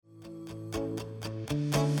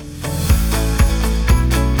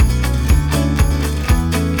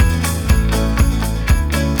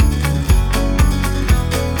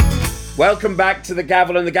Welcome back to the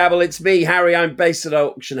Gavel and the Gabble. It's me, Harry. I'm based at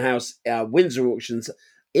Auction House, Windsor Auctions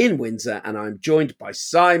in Windsor, and I'm joined by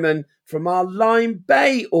Simon from our Lime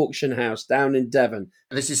Bay Auction House down in Devon.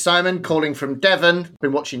 This is Simon calling from Devon.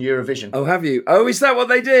 Been watching Eurovision. Oh, have you? Oh, is that what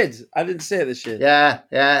they did? I didn't see it this year.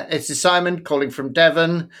 Yeah. This is Simon calling from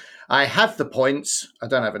Devon. I have the points. I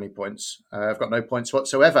don't have any points. I've got no points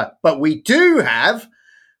whatsoever. But we do have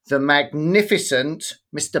the magnificent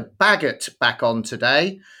Mr. Baggott back on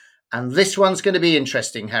today. And this one's going to be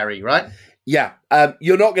interesting, Harry, right? Yeah.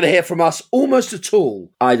 You're not going to hear from us almost at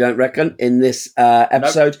all, I don't reckon, in this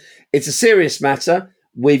episode. Nope. It's a serious matter.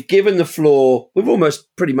 We've given the floor, we've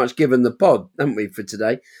almost pretty much given the pod, haven't we, for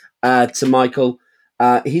today, to Michael.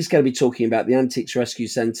 He's going to be talking about the Antiques Rescue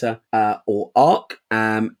Centre, or ARC,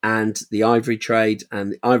 and the Ivory trade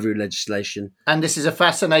and the Ivory legislation. And this is a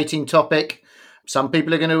fascinating topic. Some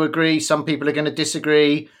people are going to agree, some people are going to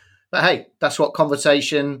disagree. But hey, that's what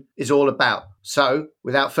conversation is all about. So,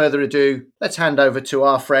 without further ado, let's hand over to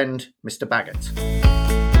our friend, Mr. Baggott.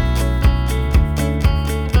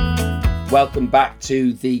 Welcome back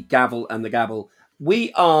to the Gavel and the Gabble.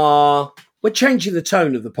 We're changing the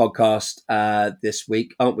tone of the podcast this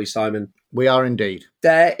week, aren't we, Simon? We are indeed.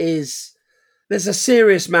 There's a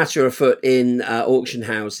serious matter afoot in auction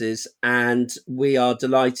houses, and we are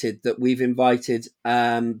delighted that we've invited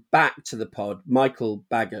back to the pod Michael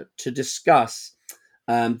Baggott to discuss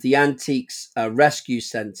the Antiques Rescue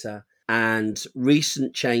Centre and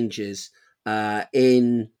recent changes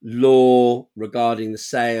in law regarding the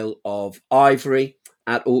sale of ivory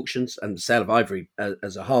at auctions and the sale of ivory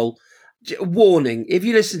as a whole. Warning, if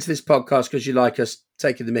you listen to this podcast because you like us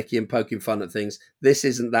taking the mickey and poking fun at things, this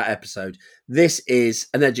isn't that episode. This is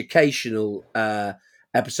an educational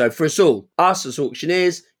episode for us all, us as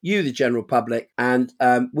auctioneers, you the general public, and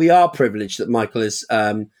we are privileged that Michael has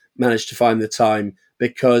managed to find the time,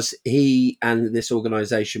 because he and this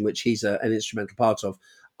organisation, which he's an instrumental part of,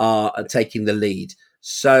 are taking the lead.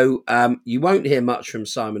 So you won't hear much from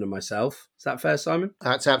Simon and myself. Is that fair, Simon?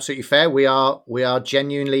 That's absolutely fair. We are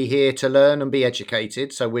genuinely here to learn and be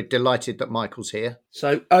educated. So we're delighted that Michael's here.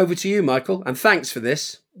 So over to you, Michael, and thanks for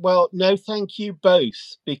this. Well, no, thank you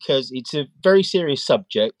both, because it's a very serious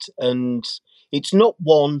subject and it's not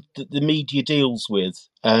one that the media deals with.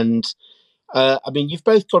 And you've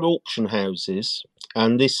both got auction houses,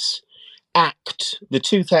 and this Act, the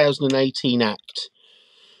 2018 Act,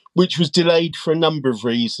 which was delayed for a number of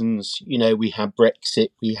reasons. You know, we had Brexit,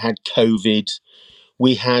 we had COVID,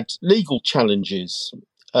 we had legal challenges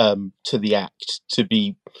to the Act to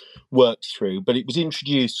be worked through. But it was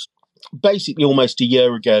introduced basically almost a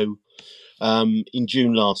year ago, in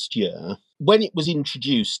June last year. When it was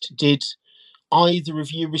introduced, did either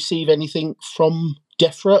of you receive anything from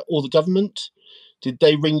DEFRA or the government? Did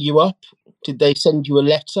they ring you up? Did they send you a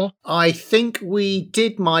letter? I think we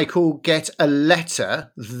did, Michael, get a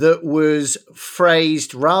letter that was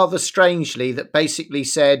phrased rather strangely, that basically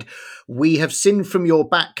said, we have seen from your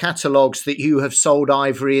back catalogues that you have sold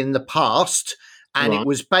ivory in the past. And Right. It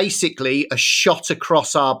was basically a shot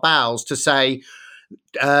across our bows to say,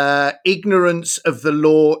 ignorance of the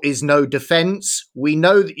law is no defence. We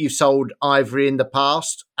know that you sold ivory in the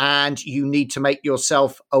past, and you need to make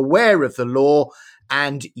yourself aware of the law.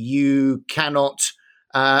 And you cannot,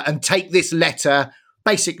 and take this letter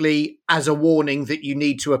basically as a warning that you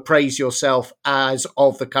need to appraise yourself as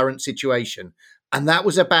of the current situation. And that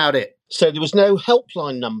was about it. So there was no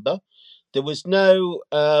helpline number. There was no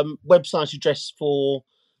website address for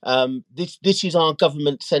this is our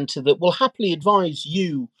government centre that will happily advise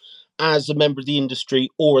you as a member of the industry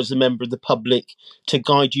or as a member of the public to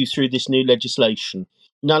guide you through this new legislation.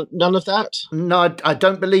 None of that? No, I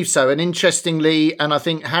don't believe so. And interestingly, and I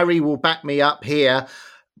think Harry will back me up here,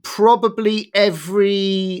 probably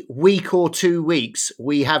every week or 2 weeks,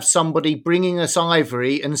 we have somebody bringing us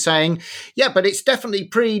ivory and saying, yeah, but it's definitely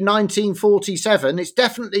pre-1947. It's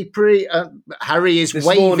definitely Harry is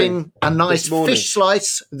waving a nice fish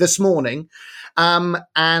slice this morning.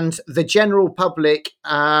 And the general public,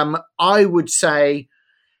 I would say,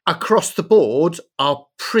 across the board, are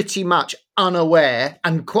pretty much unaware,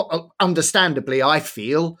 and understandably, I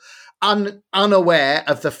feel, unaware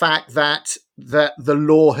of the fact that the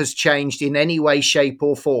law has changed in any way, shape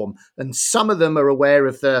or form. And some of them are aware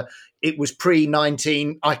of it was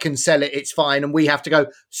pre-19, I can sell it, it's fine. And we have to go,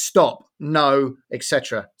 stop, no,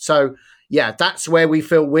 etc. So, yeah, that's where we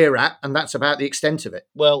feel we're at. And that's about the extent of it.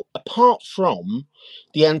 Well, apart from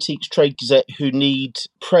the Antiques Trade Gazette, who need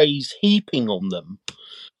praise heaping on them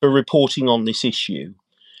for reporting on this issue,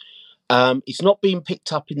 it's not being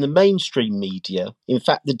picked up in the mainstream media. In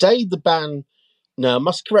fact, the day the ban... No, I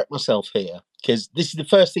must correct myself here. because this is the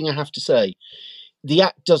first thing I have to say. The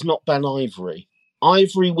Act does not ban ivory.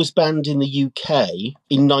 Ivory was banned in the UK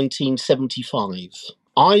in 1975.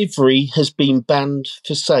 Ivory has been banned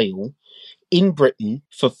for sale in Britain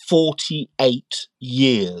for 48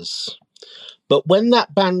 years. But when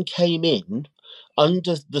that ban came in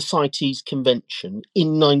under the CITES Convention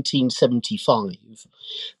in 1975,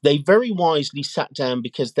 they very wisely sat down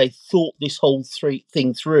because they thought this whole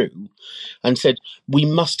thing through and said, we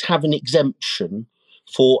must have an exemption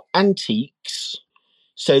for antiques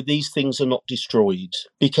so these things are not destroyed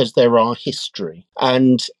because they're our history.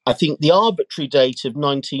 And I think the arbitrary date of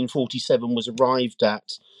 1947 was arrived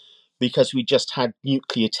at because we just had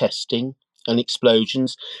nuclear testing and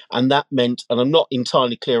explosions. And that meant, and I'm not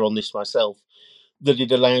entirely clear on this myself, that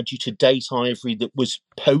it allowed you to date ivory that was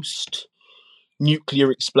post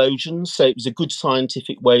nuclear explosions. So it was a good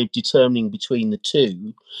scientific way of determining between the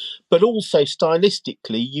two. But also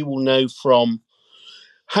stylistically, you will know from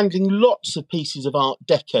handling lots of pieces of Art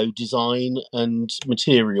Deco design and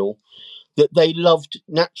material that they loved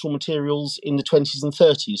natural materials in the 20s and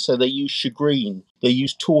 30s. So they used shagreen, they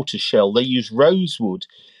used tortoiseshell, they used rosewood,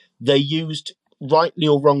 they used, rightly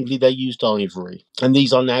or wrongly, they used ivory. And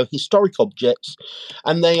these are now historic objects,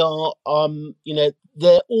 and they are,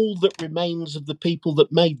 they're all that remains of the people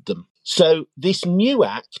that made them. So this new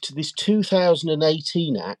act, this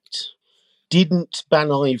 2018 act, didn't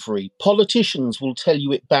ban ivory. Politicians will tell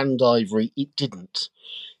you it banned ivory. It didn't.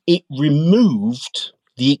 It removed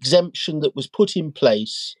the exemption that was put in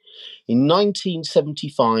place in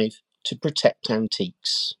 1975 to protect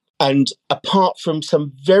antiques. And apart from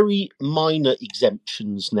some very minor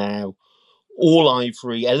exemptions now, all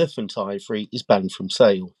ivory, elephant ivory, is banned from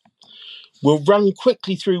sale. We'll run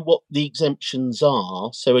quickly through what the exemptions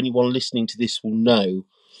are, so anyone listening to this will know.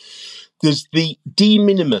 There's the de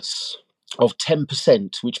minimis of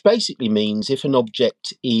 10%, which basically means if an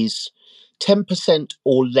object is 10%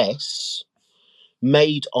 or less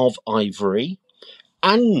made of ivory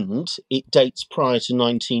and it dates prior to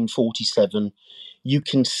 1947, you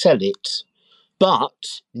can sell it.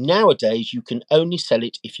 But nowadays you can only sell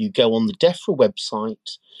it if you go on the DEFRA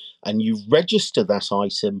website and you register that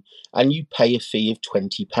item and you pay a fee of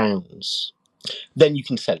 £20. Then you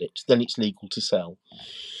can sell it. Then it's legal to sell.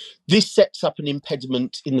 This sets up an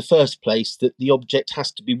impediment in the first place that the object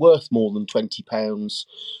has to be worth more than £20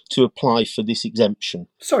 to apply for this exemption.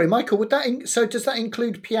 Sorry, Michael, so does that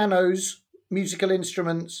include pianos, musical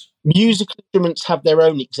instruments? Musical instruments have their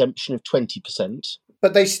own exemption of 20%.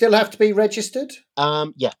 But they still have to be registered?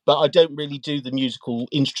 Yeah, but I don't really do the musical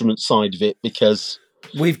instrument side of it because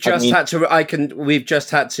we've just had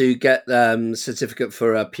to get certificate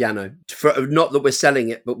for a piano. Not that we're selling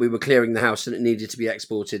it, but we were clearing the house and it needed to be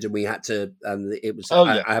exported, and we had to. It was.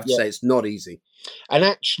 I have to say, it's not easy. And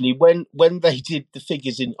actually, when they did the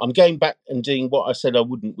figures in, I'm going back and doing what I said I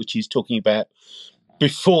wouldn't, which is talking about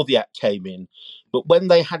before the Act came in. But when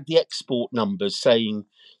they had the export numbers saying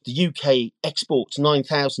the UK exports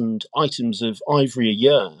 9,000 items of ivory a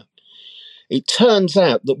year, it turns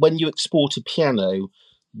out that when you export a piano,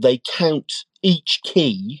 they count each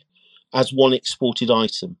key as one exported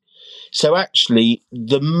item. So actually,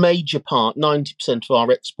 the major part, 90% of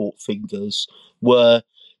our export figures, were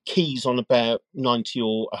keys on about 90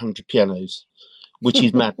 or 100 pianos, which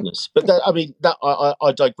is madness. But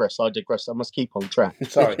I digress. I must keep on track.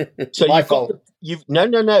 Sorry. So Michael.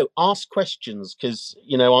 No. Ask questions, because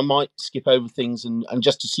I might skip over things and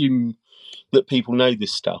just assume that people know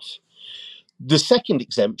this stuff. The second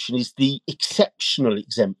exemption is the exceptional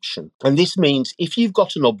exemption. And this means if you've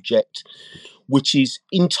got an object which is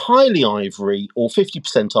entirely ivory or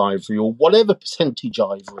 50% ivory or whatever percentage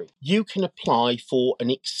ivory, you can apply for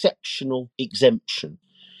an exceptional exemption.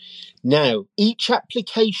 Now, each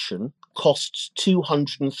application costs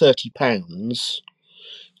 £230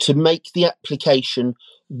 to make the application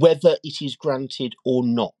whether it is granted or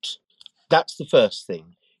not. That's the first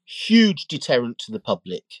thing. Huge deterrent to the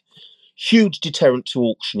public. Huge deterrent to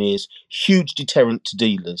auctioneers, huge deterrent to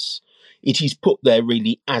dealers. It is put there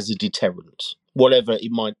really as a deterrent, whatever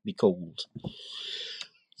it might be called.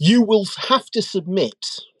 You will have to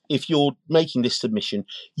submit, if you're making this submission,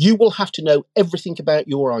 you will have to know everything about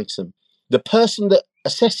your item. The person that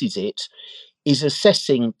assesses it is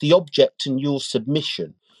assessing the object and your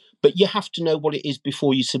submission, but you have to know what it is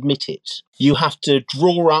before you submit it. You have to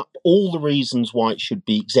draw up all the reasons why it should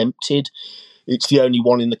be exempted. It's the only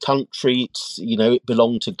one in the country. It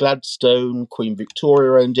belonged to Gladstone. Queen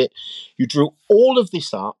Victoria owned it. You drew all of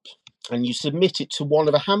this up. and you submit it to one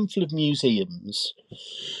of a handful of museums.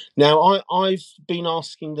 Now, I've been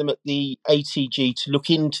asking them at the ATG to look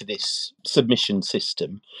into this submission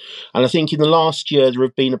system, and I think in the last year there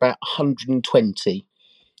have been about 120.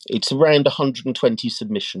 It's around 120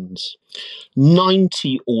 submissions.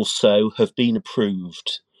 90 or so have been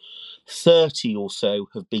approved. 30 or so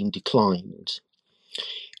have been declined.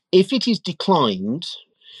 If it is declined,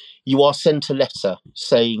 you are sent a letter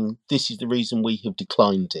saying this is the reason we have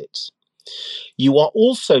declined it. You are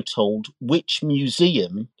also told which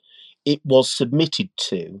museum it was submitted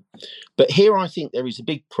to. But here I think there is a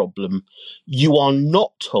big problem. You are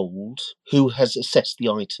not told who has assessed the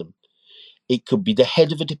item. It could be the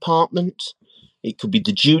head of a department. It could be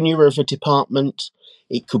the junior of a department.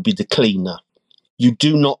 It could be the cleaner. You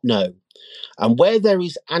do not know. And where there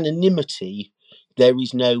is anonymity, there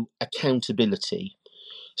is no accountability.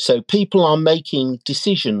 So people are making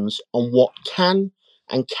decisions on what can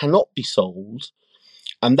and cannot be sold.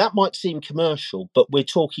 And that might seem commercial, but we're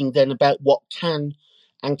talking then about what can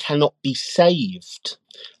and cannot be saved.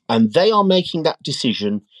 And they are making that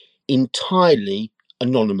decision entirely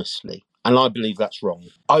anonymously. And I believe that's wrong.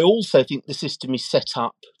 I also think the system is set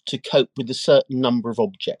up to cope with a certain number of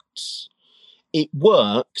objects. It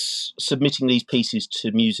works submitting these pieces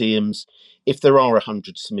to museums if there are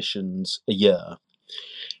 100 submissions a year.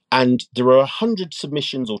 And there are 100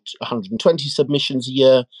 submissions or 120 submissions a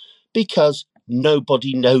year because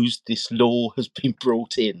nobody knows this law has been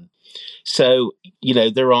brought in. So,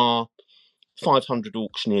 there are 500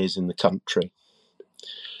 auctioneers in the country.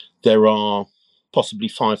 There are possibly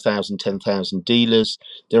 5,000, 10,000 dealers.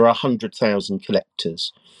 There are 100,000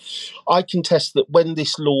 collectors. I contest that when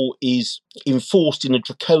this law is enforced in a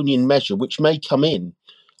draconian measure, which may come in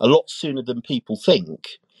a lot sooner than people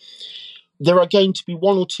think, there are going to be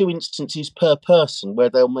 1 or 2 instances per person where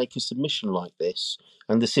they'll make a submission like this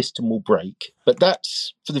and the system will break. But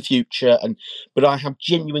that's for the future. But I have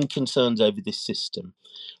genuine concerns over this system.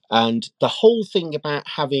 And the whole thing about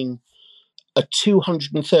having a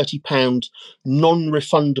 £230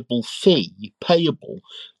 non-refundable fee payable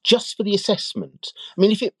just for the assessment. I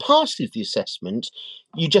mean, if it passes the assessment,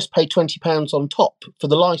 you just pay £20 on top for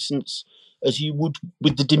the licence as you would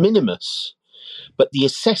with the de minimis. But the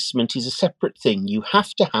assessment is a separate thing. You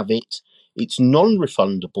have to have it. It's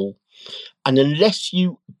non-refundable. And unless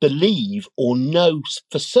you believe or know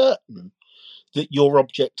for certain that your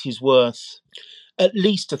object is worth at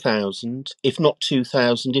least £1,000, if not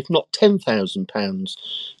 £2,000, if not £10,000,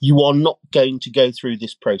 you are not going to go through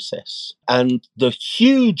this process. And the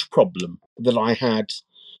huge problem that I had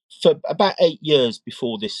for about 8 years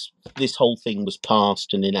before this whole thing was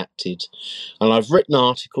passed and enacted, and I've written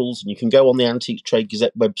articles, and you can go on the Antiques Trade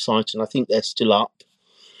Gazette website, and I think they're still up,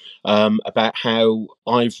 about how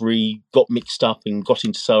Ivory got mixed up and got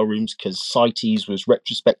into sale rooms because CITES was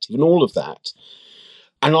retrospective and all of that.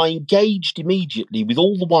 And I engaged immediately with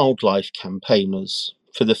all the wildlife campaigners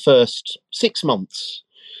for the first 6 months,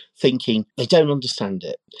 thinking they don't understand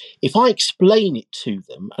it. If I explain it to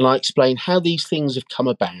them and I explain how these things have come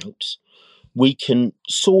about, we can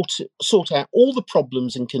sort out all the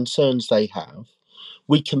problems and concerns they have.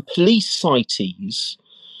 We can police CITES,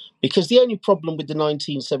 because the only problem with the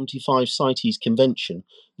 1975 CITES Convention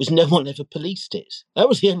was no one ever policed it. That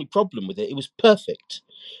was the only problem with it. It was perfect,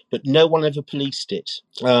 but no one ever policed it.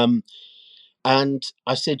 And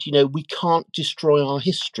I said, we can't destroy our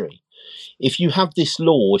history. If you have this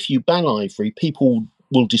law, if you ban ivory, people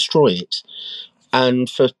will destroy it. And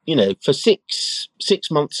for 6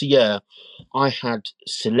 months a year, I had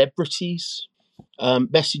celebrities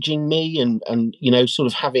messaging me and sort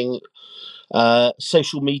of having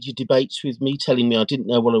social media debates with me, telling me I didn't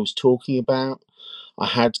know what I was talking about. I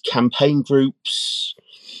had campaign groups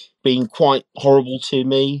being quite horrible to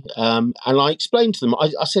me. And I explained to them,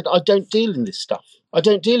 I said, I don't deal in this stuff. I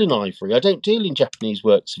don't deal in ivory. I don't deal in Japanese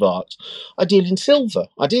works of art. I deal in silver.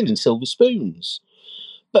 I deal in silver spoons.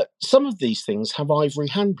 But some of these things have ivory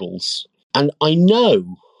handles. And I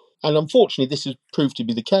know, and unfortunately this has proved to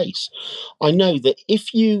be the case, I know that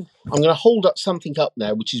I'm going to hold up something up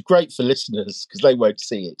now, which is great for listeners because they won't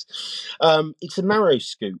see it. It's a marrow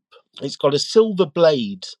scoop. It's got a silver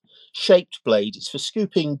shaped blade. It's for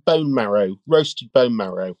scooping bone marrow, roasted bone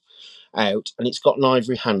marrow out, and it's got an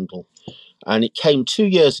ivory handle. And it came 2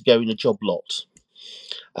 years ago in a job lot.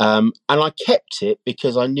 And I kept it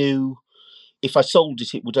because I knew if I sold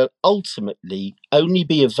it, it would ultimately only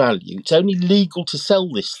be of value. It's only legal to sell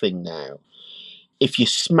this thing now if you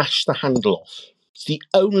smash the handle off. It's the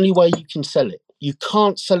only way you can sell it. You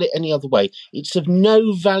can't sell it any other way. It's of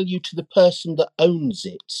no value to the person that owns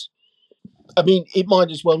it. I mean, it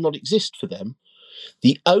might as well not exist for them.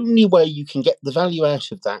 The only way you can get the value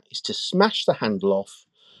out of that is to smash the handle off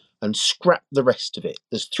and scrap the rest of it.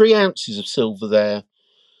 There's 3 ounces of silver there.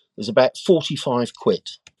 There's about 45 quid.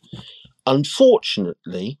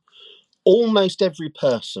 Unfortunately, almost every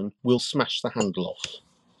person will smash the handle off.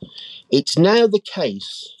 It's now the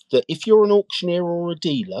case that if you're an auctioneer or a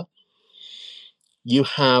dealer, you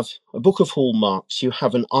have a book of hallmarks, you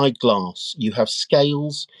have an eyeglass, you have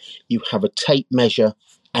scales, you have a tape measure,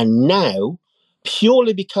 and now,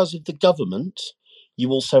 purely because of the government, you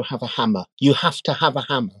also have a hammer. You have to have a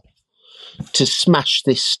hammer to smash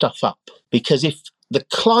this stuff up. Because if the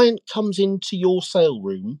client comes into your sale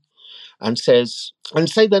room and say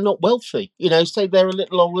they're not wealthy, say they're a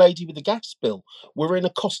little old lady with a gas bill, we're in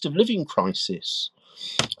a cost of living crisis,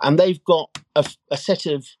 and they've got a set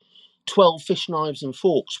of 12 fish knives and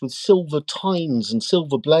forks with silver tines and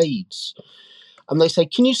silver blades, and they say,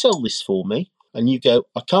 "Can you sell this for me?" And you go,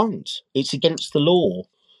 "I can't. It's against the law."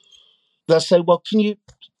 They'll say, "Well, can you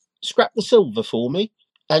scrap the silver for me?"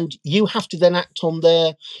 And you have to then act on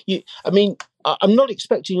I'm not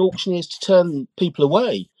expecting auctioneers to turn people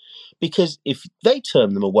away, because if they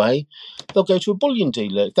turn them away, they'll go to a bullion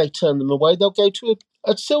dealer. If they turn them away, they'll go to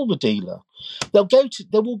a silver dealer. There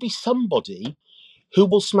will be somebody who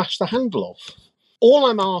will smash the handle off. All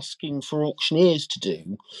I'm asking for auctioneers to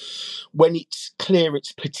do, when it's clear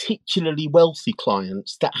it's particularly wealthy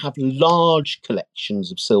clients that have large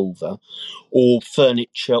collections of silver or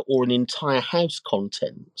furniture or an entire house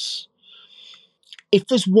contents, if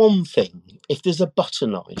there's one thing, if there's a butter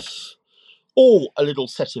knife or a little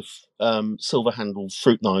set of silver-handled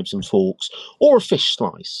fruit knives and forks or a fish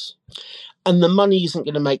slice, and the money isn't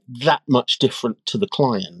going to make that much difference to the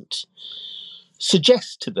client,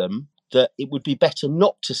 suggest to them that it would be better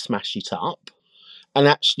not to smash it up and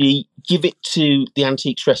actually give it to the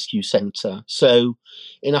Antiques Rescue Centre. So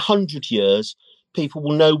in 100 years, people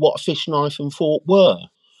will know what a fish knife and fork were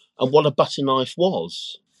and what a butter knife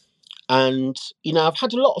was. And, I've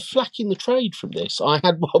had a lot of flack in the trade from this.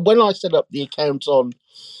 When I set up the account on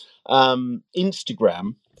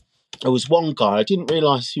Instagram, there was one guy, I didn't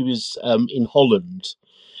realise he was in Holland.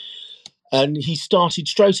 And he started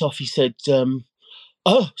straight off, he said,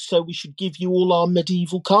 so we should give you all our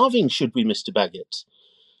medieval carvings, should we, Mr. Baggott?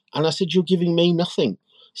 And I said, "You're giving me nothing."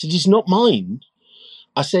 He said, "It's not mine."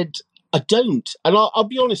 I said, "I don't." And I'll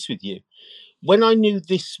be honest with you. When I knew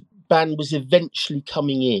this ban was eventually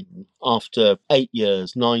coming in after 8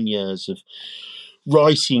 years, 9 years of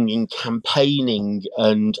writing and campaigning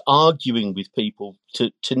and arguing with people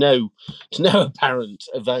to no apparent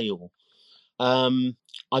avail,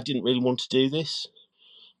 I didn't really want to do this.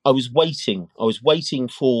 I was waiting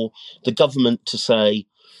for the government to say,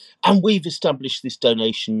 "And we've established this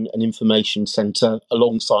donation and information centre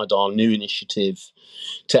alongside our new initiative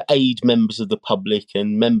to aid members of the public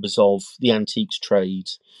and members of the antiques trade."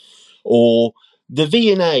 Or the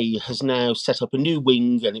V&A has now set up a new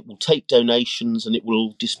wing and it will take donations and it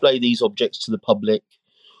will display these objects to the public.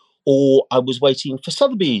 Or I was waiting for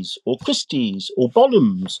Sotheby's or Christie's or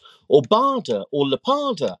Bonhams or Barda or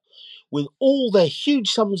Lapada, with all their huge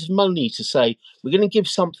sums of money, to say, "We're going to give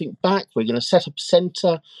something back, we're going to set up a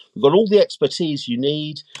centre, we've got all the expertise you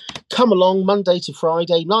need, come along Monday to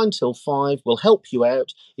Friday, 9 till 5, we'll help you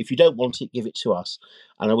out, if you don't want it, give it to us."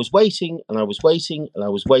 And I was waiting, and I was waiting, and I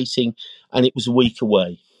was waiting, and it was a week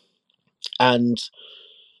away. And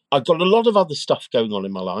I've got a lot of other stuff going on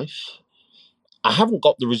in my life. I haven't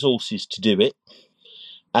got the resources to do it,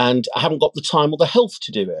 and I haven't got the time or the health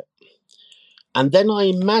to do it. And then I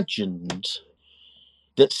imagined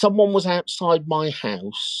that someone was outside my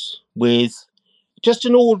house with just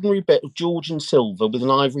an ordinary bit of Georgian silver with an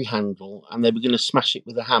ivory handle, and they were going to smash it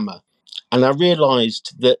with a hammer. And I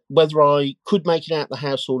realised that whether I could make it out the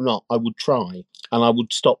house or not, I would try, and I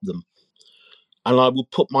would stop them. And I would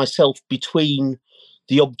put myself between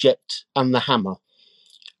the object and the hammer.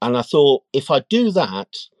 And I thought, if I do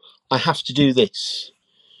that, I have to do this.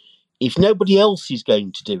 If nobody else is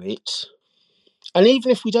going to do it, and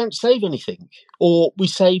even if we don't save anything, or we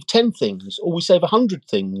save 10 things, or we save 100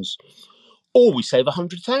 things, or we save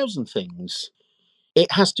 100,000 things,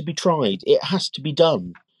 it has to be tried. It has to be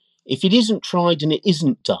done. If it isn't tried and it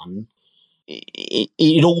isn't done,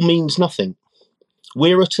 it all means nothing.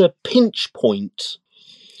 We're at a pinch point.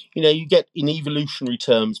 You get, in evolutionary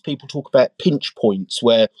terms, people talk about pinch points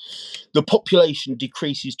where the population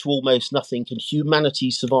decreases to almost nothing and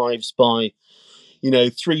humanity survives by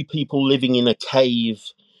 3 people living in a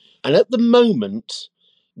cave. And at the moment,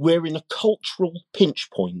 we're in a cultural pinch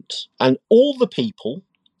point. And all the people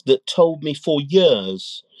that told me for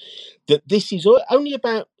years that this is only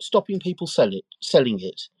about stopping people selling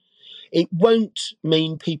it, It won't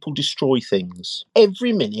mean people destroy things.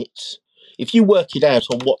 Every minute, if you work it out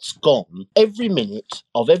on what's gone, every minute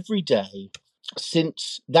of every day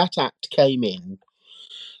since that act came in,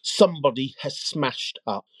 somebody has smashed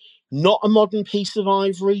up. Not a modern piece of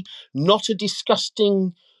ivory, not a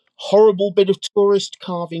disgusting, horrible bit of tourist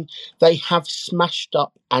carving. They have smashed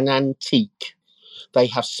up an antique. They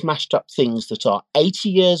have smashed up things that are 80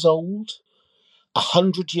 years old,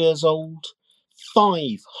 100 years old,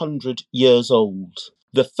 500 years old.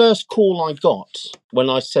 The first call I got when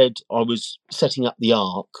I said I was setting up the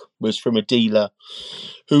Ark was from a dealer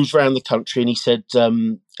who's around the country, and he said,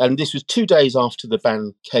 and this was 2 days after the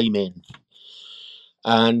ban came in,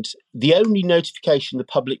 and the only notification the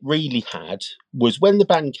public really had was when the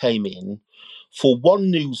ban came in for one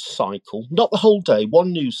news cycle, not the whole day,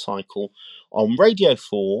 one news cycle. On Radio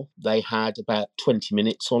 4, they had about 20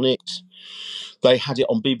 minutes on it. They had it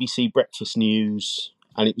on BBC Breakfast News,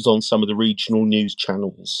 and it was on some of the regional news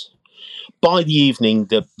channels. By the evening,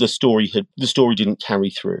 the story didn't carry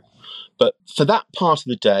through. But for that part of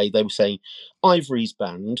the day, they were saying Ivory's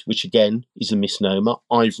banned, which again is a misnomer.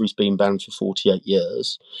 Ivory's been banned for 48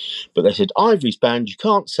 years. But they said, Ivory's banned, you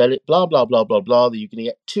can't sell it, blah, blah, blah, blah, blah. That you're going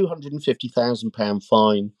to get £250,000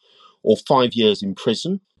 fine or 5 years in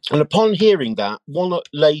prison. And upon hearing that, one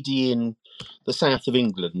lady in the south of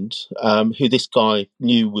England, who this guy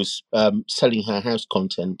knew was selling her house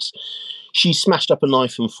contents, she smashed up a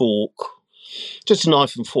knife and fork, just a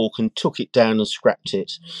knife and fork, and took it down and scrapped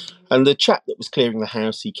it. And the chap that was clearing the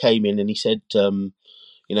house, he came in and he said,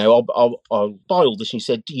 I'll buy all this. And he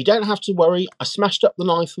said, you don't have to worry. I smashed up the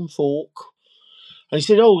knife and fork. And he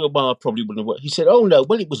said, oh, well, I probably wouldn't have. He said, oh, no,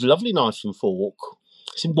 well, it was a lovely knife and fork.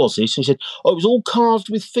 I said, was it? And he said, oh, it was all carved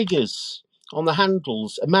with figures on the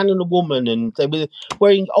handles, a man and a woman, and they were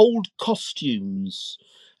wearing old costumes.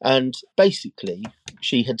 And basically,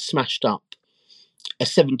 she had smashed up a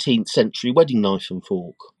 17th century wedding knife and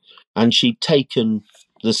fork. And she'd taken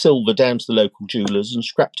the silver down to the local jewellers and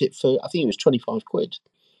scrapped it for, I think it was 25 quid,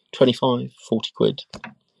 40 quid.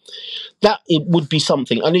 That it would be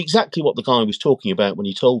something, and exactly what the guy was talking about when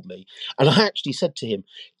he told me. And I actually said to him,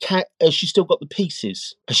 has she still got the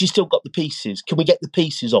pieces? Has she still got the pieces? Can we get the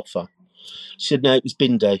pieces off her? She said, no, it was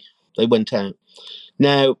bin day. They went out.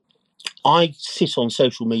 Now, I sit on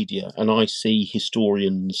social media and I see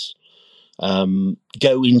historians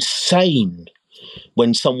go insane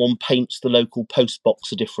when someone paints the local post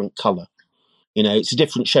box a different colour. It's a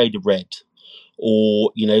different shade of red.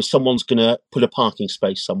 Or, someone's going to put a parking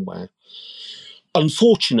space somewhere.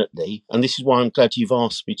 Unfortunately, and this is why I'm glad you've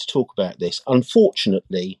asked me to talk about this,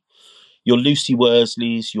 unfortunately, your Lucy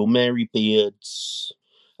Worsleys, your Mary Beards,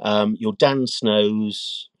 your Dan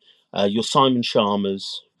Snows, your Simon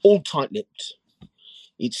Sharmas, all tight-lipped.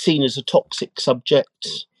 It's seen as a toxic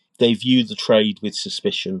subject. They view the trade with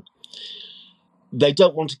suspicion. They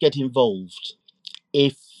don't want to get involved.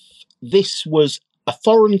 If this was a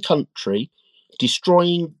foreign country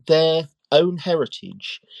destroying their own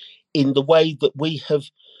heritage in the way that we have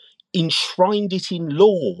enshrined it in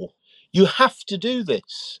law, you have to do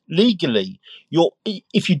this legally.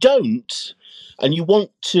 If you don't, and you want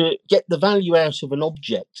to get the value out of an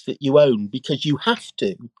object that you own because you have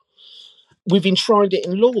to, we've enshrined it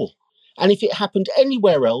in law. And if it happened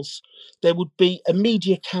anywhere else, there would be a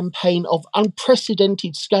media campaign of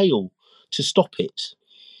unprecedented scale to stop it.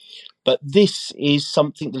 But this is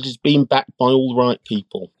something that has been backed by all the right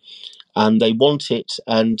people, and they want it.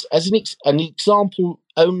 And as an example,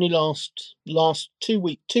 only last 2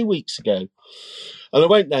 weeks ago, and I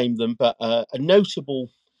won't name them, but a notable,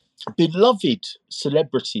 beloved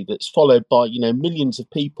celebrity that's followed by millions of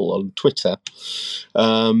people on Twitter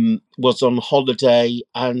was on holiday,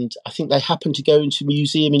 and I think they happened to go into a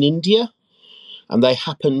museum in India, and they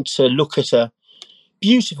happened to look at a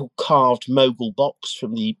beautiful carved Mogul box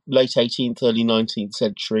from the late 18th, early 19th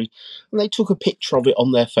century. And they took a picture of it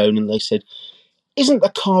on their phone and they said, isn't the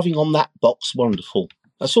carving on that box wonderful?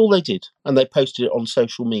 That's all they did. And they posted it on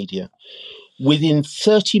social media. Within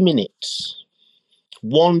 30 minutes,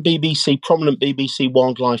 one prominent BBC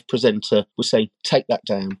wildlife presenter was saying, take that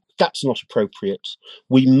down. That's not appropriate.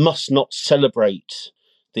 We must not celebrate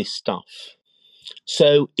this stuff.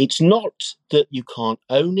 So it's not that you can't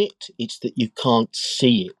own it, it's that you can't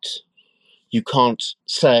see it. You can't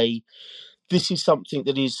say, this is something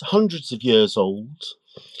that is hundreds of years old.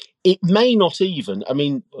 It may not even,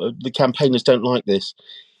 the campaigners don't like this,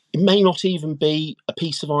 it may not even be a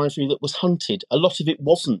piece of ivory that was hunted. A lot of it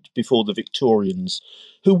wasn't before the Victorians,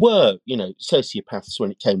 who were, sociopaths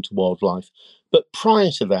when it came to wildlife. But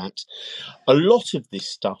prior to that, a lot of this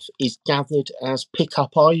stuff is gathered as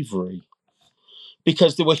pick-up ivory.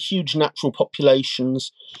 because there were huge natural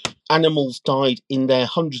populations. Animals died in their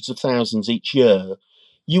hundreds of thousands each year.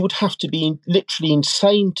 You would have to be literally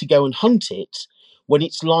insane to go and hunt it when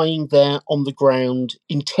it's lying there on the ground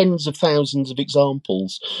in tens of thousands of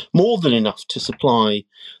examples, more than enough to supply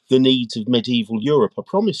the needs of medieval Europe, I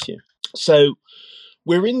promise you. So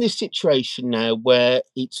we're in this situation now where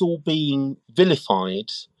it's all being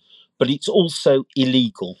vilified, but it's also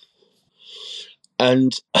illegal.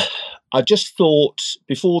 And I just thought,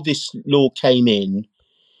 before this law came in,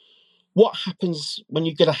 what happens when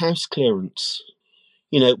you get a house clearance?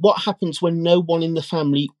 What happens when no one in the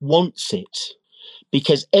family wants it?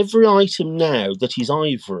 Because every item now that is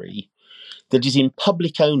ivory, that is in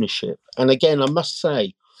public ownership, and again, I must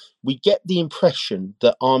say, we get the impression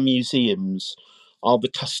that our museums are the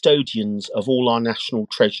custodians of all our national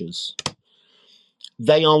treasures.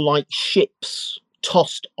 They are like ships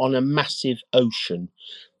tossed on a massive ocean.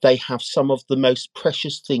 They have some of the most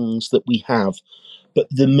precious things that we have, but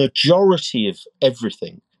the majority of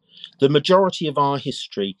everything, the majority of our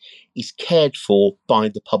history is cared for by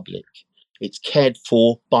the public. It's cared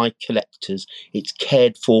for by collectors. It's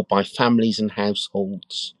cared for by families and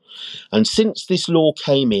households. And since this law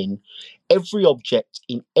came in, every object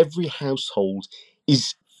in every household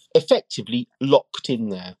is effectively locked in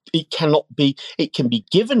there. It can be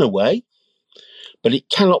given away, but it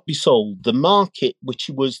cannot be sold. The market, which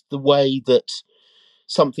was the way that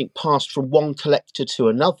something passed from one collector to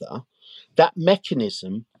another, that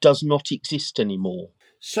mechanism does not exist anymore.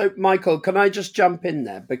 So, Michael, can I just jump in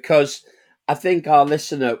there? Because I think our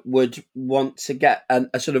listener would want to get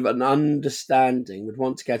a sort of an understanding,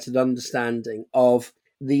 of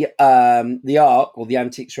the ARC, or the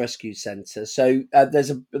Antiques Rescue Centre. So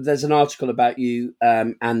there's an article about you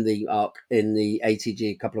and the ARC in the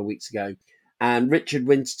ATG a couple of weeks ago. And Richard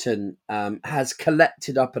Winterton has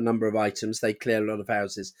collected up a number of items. They clear a lot of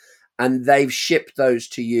houses, and they've shipped those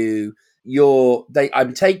to you.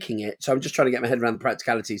 I'm taking it, so I'm just trying to get my head around the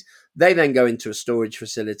practicalities. They then go into a storage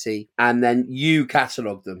facility, and then you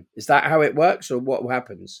catalogue them. Is that how it works, or what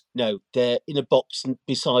happens? No, they're in a box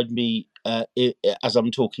beside me as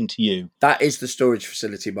I'm talking to you. That is the storage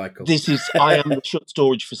facility, Michael. I am the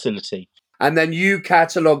storage facility. And then you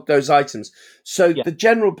catalogue those items. So the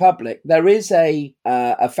general public, there is a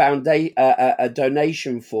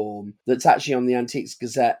donation form that's actually on the Antiques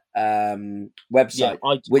Gazette website,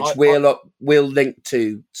 which we'll link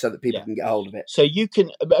to so that people can get hold of it. So you can,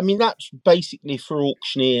 that's basically for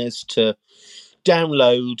auctioneers to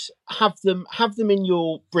download, have them in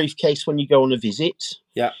your briefcase when you go on a visit.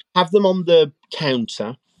 Yeah. Have them on the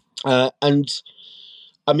counter, and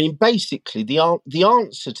basically, the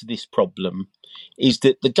answer to this problem is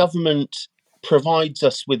that the government provides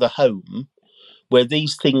us with a home where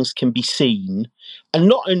these things can be seen, and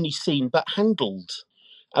not only seen, but handled.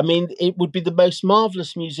 It would be the most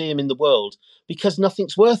marvellous museum in the world because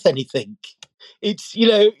nothing's worth anything. It's,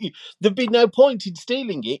 there'd be no point in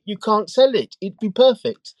stealing it. You can't sell it. It'd be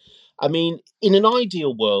perfect. In an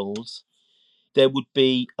ideal world, there would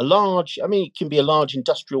be it can be a large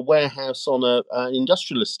industrial warehouse on an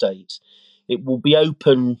industrial estate. It will be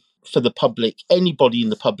open for the public, anybody in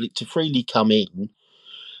the public, to freely come in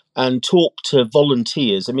and talk to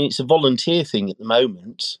volunteers. It's a volunteer thing at the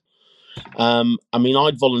moment.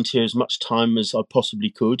 I'd volunteer as much time as I possibly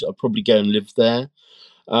could. I'd probably go and live there.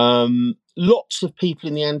 Lots of people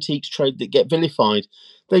in the antiques trade that get vilified.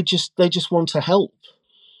 They just want to help.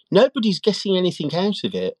 Nobody's getting anything out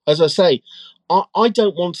of it. As I say, I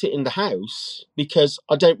don't want it in the house because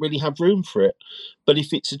I don't really have room for it. But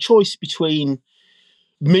if it's a choice between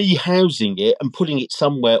me housing it and putting it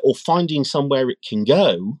somewhere, or finding somewhere it can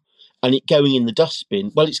go and it going in the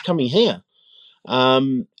dustbin, well, it's coming here.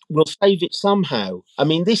 We'll save it somehow.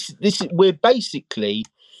 We're basically,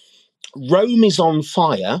 Rome is on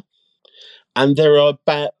fire, and there are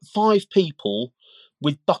about 5 people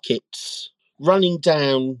with buckets running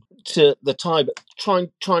down to the Tiber,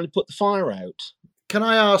 trying to put the fire out. Can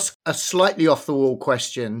I ask a slightly off the wall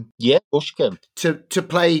question? Yeah, of course you can. To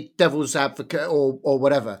play devil's advocate or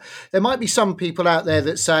whatever. There might be some people out there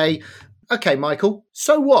that say, okay, Michael,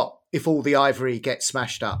 so what if all the ivory gets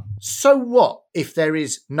smashed up? So what if there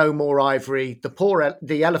is no more ivory,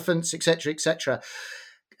 the elephants, etc., etc.?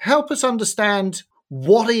 Help us understand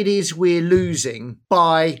what it is we're losing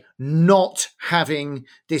by not having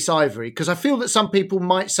this ivory. Because I feel that some people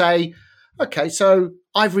might say, okay, so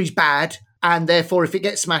ivory's bad, and therefore if it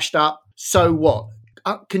gets smashed up, so what?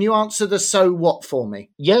 Can you answer the so what for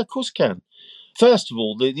me? Yeah, of course I can. First of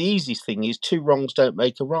all, the easiest thing is 2 wrongs don't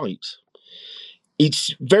make a right.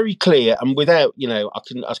 It's very clear, and without,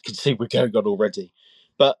 I can see we're going on already,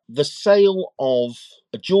 But the sale of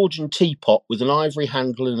a Georgian teapot with an ivory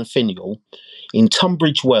handle and a finial in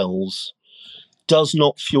Tunbridge Wells does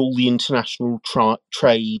not fuel the international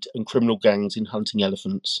trade and criminal gangs in hunting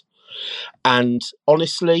elephants. And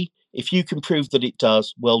honestly, if you can prove that it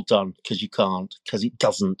does, well done, because you can't, because it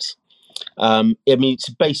doesn't. I mean,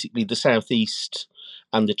 it's basically the Southeast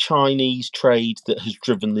and the Chinese trade that has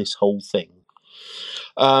driven this whole thing.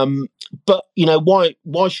 But, you know,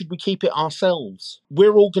 why should we keep it ourselves?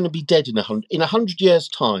 We're all going to be dead in 100 years'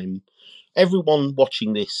 time. Everyone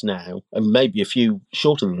watching this now, and maybe a few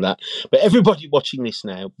shorter than that, but everybody watching this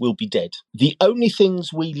now will be dead. The only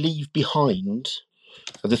things we leave behind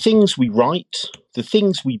are the things we write, the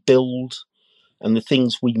things we build, and the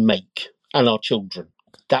things we make, and our children.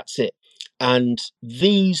 That's it. And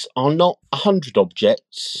these are not 100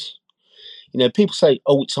 objects. You know, people say,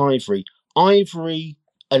 oh, it's ivory. Ivory,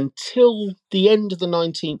 until the end of the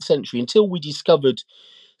 19th century, until we discovered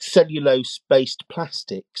cellulose-based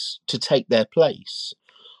plastics to take their place,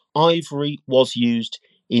 ivory was used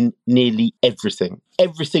in nearly everything.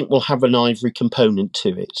 Everything will have an ivory component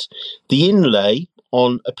to it. The inlay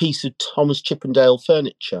on a piece of Thomas Chippendale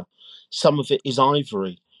furniture, some of it is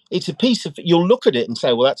ivory. It's a piece of, you'll look at it and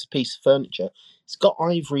say, well, that's a piece of furniture. It's got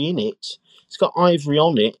ivory in it. It's got ivory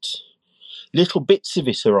on it. Little bits of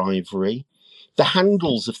it are ivory. The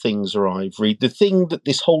handles of things are ivory. The thing that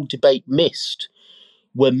this whole debate missed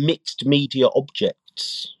were mixed media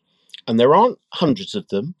objects. And there aren't hundreds of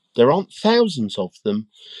them. There aren't thousands of them.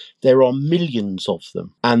 There are millions of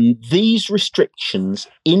them. And these restrictions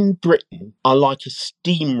in Britain are like a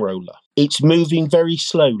steamroller. It's moving very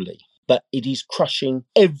slowly, but it is crushing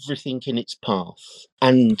everything in its path.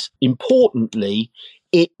 And importantly,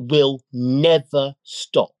 it will never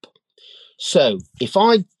stop. So if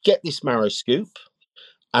I get this marrow scoop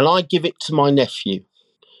and I give it to my nephew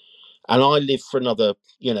and I live for another,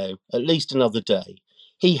 you know, at least another day,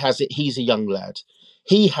 he has it, he's a young lad.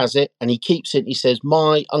 He has it and he keeps it and he says,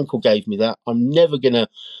 my uncle gave me that. I'm never going to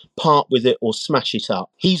part with it or smash it up.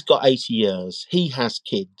 He's got 80 years. He has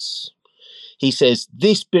kids. He says,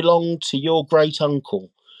 this belonged to your great uncle.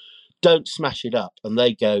 Don't smash it up. And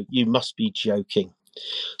they go, you must be joking.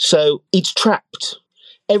 So it's trapped.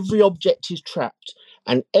 Every object is trapped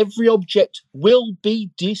and every object will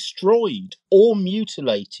be destroyed or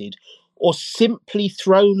mutilated or simply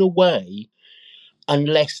thrown away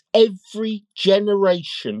unless every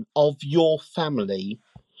generation of your family,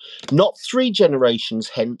 not 3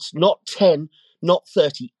 generations hence, not 10, not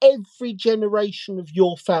 30, every generation of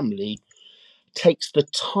your family takes the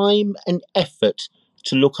time and effort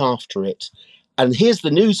to look after it. And here's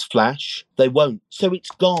the news flash, they won't. So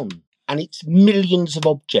it's gone. And it's millions of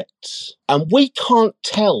objects. And we can't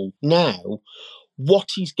tell now what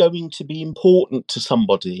is going to be important to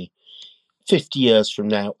somebody 50 years from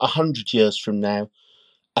now, 100 years from now,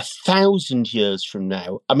 1,000 years from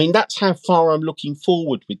now. I mean, that's how far I'm looking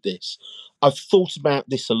forward with this. I've thought about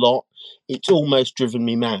this a lot. It's almost driven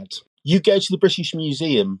me mad. You go to the British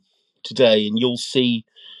Museum today and you'll see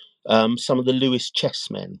some of the Lewis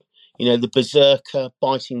chessmen. You know, the berserker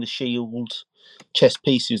biting the shield, chess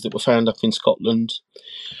pieces that were found up in Scotland.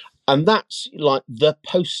 And that's like the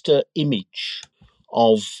poster image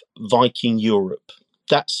of Viking Europe.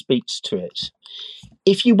 That speaks to it.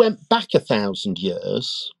 If you went back 1,000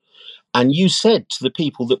 years and you said to the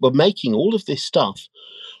people that were making all of this stuff,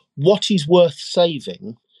 what is worth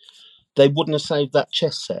saving, they wouldn't have saved that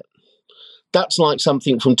chess set. That's like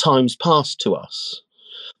something from times past to us.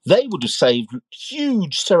 They would have saved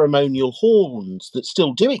huge ceremonial horns that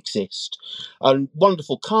still do exist and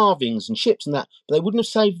wonderful carvings and ships and that, but they wouldn't have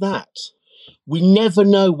saved that. We never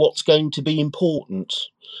know what's going to be important.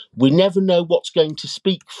 We never know what's going to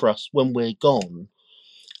speak for us when we're gone.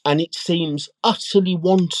 And it seems utterly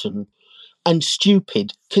wanton and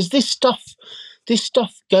stupid because this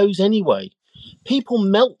stuff goes anyway. People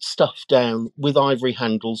melt stuff down with ivory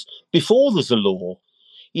handles before there's a law.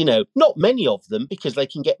 You know, not many of them because they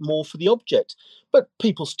can get more for the object, but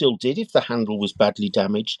people still did if the handle was badly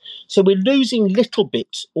damaged. So we're losing little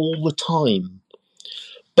bits all the time.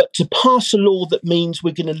 But to pass a law that means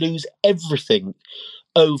we're going to lose everything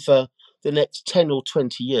over the next 10 or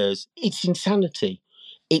 20 years, it's insanity.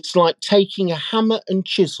 It's like taking a hammer and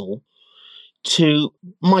chisel to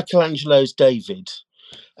Michelangelo's David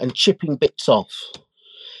and chipping bits off.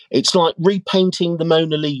 It's like repainting the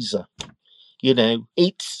Mona Lisa. You know,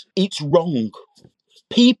 it's wrong.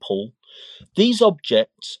 People, these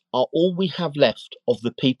objects are all we have left of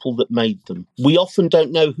the people that made them. We often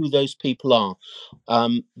don't know who those people are.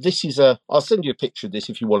 This is I'll send you a picture of this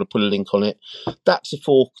if you want to put a link on it. That's a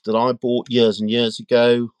fork that I bought years and years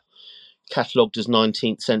ago. catalogued as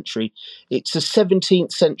 19th century. It's a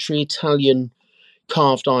 17th century Italian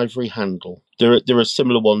carved ivory handle. There are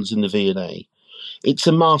similar ones in the V&A. It's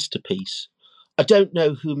a masterpiece. I don't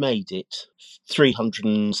know who made it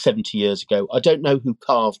 370 years ago. I don't know who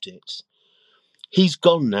carved it. He's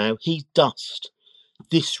gone now. He's dust.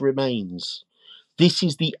 This remains. This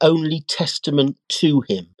is the only testament to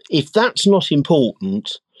him. If that's not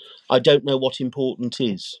important, I don't know what important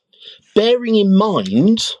is. Bearing in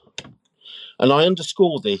mind, and I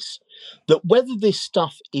underscore this, that whether this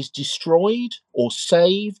stuff is destroyed or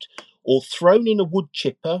saved or thrown in a wood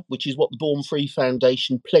chipper, which is what the Born Free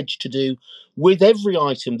Foundation pledged to do with every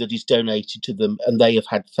item that is donated to them, and they have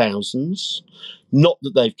had thousands, not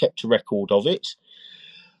that they've kept a record of it.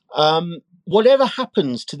 Whatever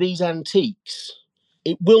happens to these antiques,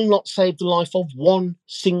 it will not save the life of one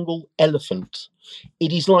single elephant.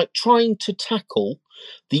 It is like trying to tackle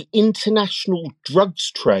the international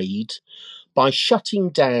drugs trade by shutting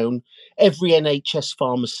down every NHS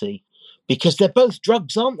pharmacy, because they're both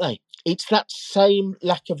drugs, aren't they? It's that same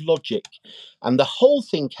lack of logic. And the whole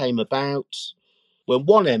thing came about when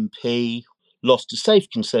one MP lost a safe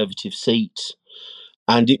Conservative seat,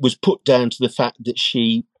 and it was put down to the fact that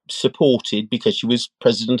she supported, because she was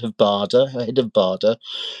president of BARDA, head of BARDA,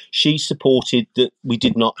 she supported that we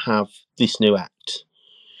did not have this new act.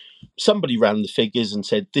 Somebody ran the figures and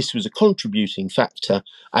said this was a contributing factor,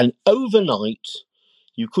 and overnight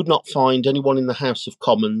you could not find anyone in the House of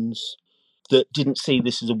Commons that didn't see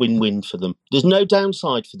this as a win-win for them. There's no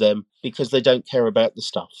downside for them because they don't care about the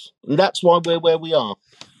stuff. And that's why we're where we are.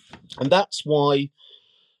 And that's why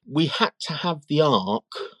we had to have the Ark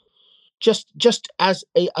just as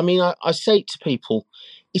a, I say it to people,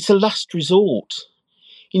 it's a last resort.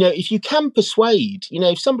 If you can persuade,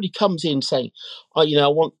 if somebody comes in saying, I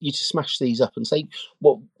want you to smash these up, and say,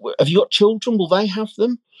 well, have you got children? Will they have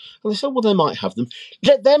them? And they say, well, they might have them.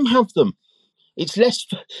 Let them have them. It's less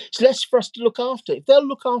for us to look after. If they'll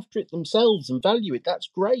look after it themselves and value it, that's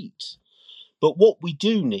great. But what we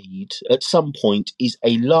do need at some point is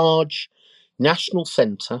a large national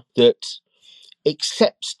centre that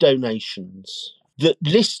accepts donations, that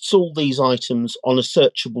lists all these items on a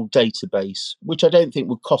searchable database, which I don't think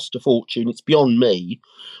would cost a fortune. It's beyond me,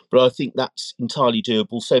 but I think that's entirely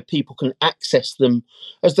doable, so people can access them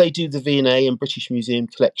as they do the V&A and British Museum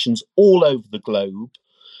collections all over the globe.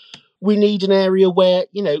 We need an area where,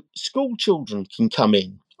 school children can come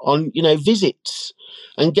in on, visits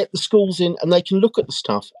and get the schools in, and they can look at the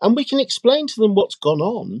stuff, and we can explain to them what's gone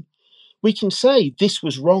on. We can say this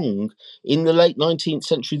was wrong. In the late 19th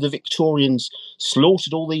century, the Victorians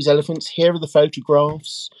slaughtered all these elephants. Here are the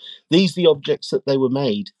photographs. These are the objects that they were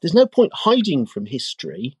made. There's no point hiding from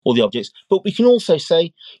history or the objects, but we can also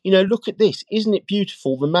say, look at this. Isn't it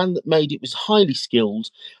beautiful? The man that made it was highly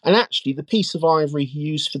skilled. And actually, the piece of ivory he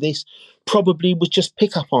used for this probably was just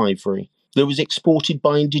pickup ivory that was exported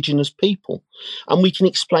by indigenous people. And we can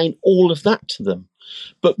explain all of that to them.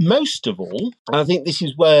 But most of all, I think this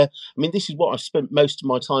is what I've spent most of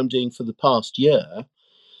my time doing for the past year.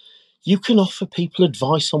 You can offer people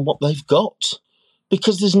advice on what they've got,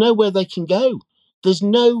 because there's nowhere they can go. There's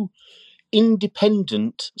no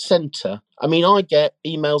independent centre. I get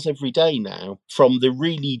emails every day now from the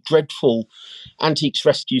really dreadful Antiques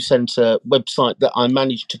Rescue Centre website that I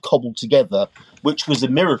managed to cobble together, which was a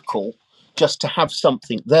miracle just to have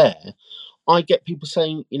something there. I get people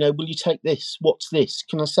saying, will you take this? What's this?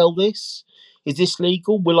 Can I sell this? Is this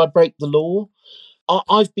legal? Will I break the law?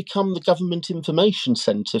 I've become the government information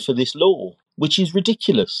centre for this law, which is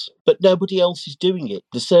ridiculous. But nobody else is doing it.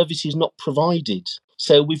 The service is not provided.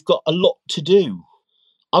 So we've got a lot to do.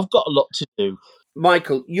 I've got a lot to do.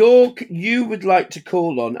 Michael, you would like to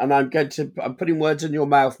call on, and I'm putting words in your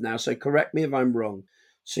mouth now, so correct me if I'm wrong.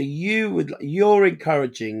 So you're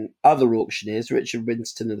encouraging other auctioneers, Richard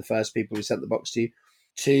Winston are the first people who sent the box to you,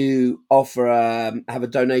 to offer have a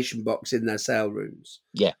donation box in their sale rooms.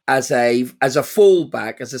 Yeah. As a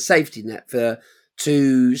fallback, as a safety net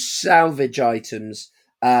to salvage items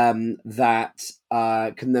that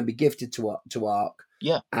can then be gifted to ARC.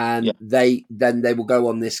 Yeah. And they will go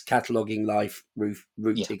on this cataloguing life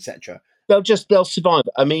route, etc. They'll survive.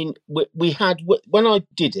 We had, when I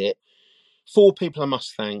did it, 4 people I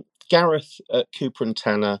must thank: Gareth at Cooper and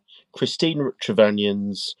Tanner, Christina at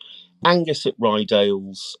Trevanians, Angus at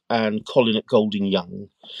Rydales, and Colin at Golding Young.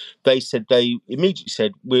 They immediately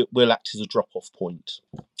said, we'll act as a drop-off point.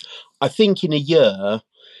 I think in a year,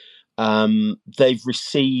 they've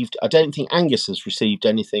received, I don't think Angus has received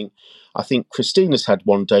anything. I think Christina's had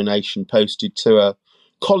one donation posted to her,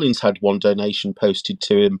 Colin's had one donation posted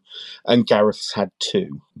to him, and Gareth's had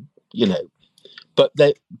 2, But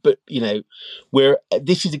this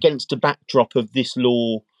is against a backdrop of this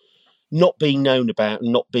law not being known about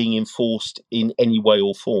and not being enforced in any way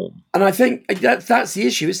or form. And I think that's the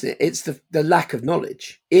issue, isn't it? It's the lack of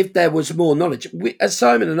knowledge. If there was more knowledge, as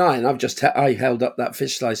Simon and I I held up that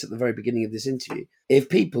fish slice at the very beginning of this interview. If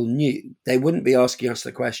people knew, they wouldn't be asking us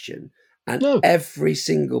the question. And every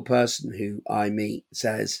single person who I meet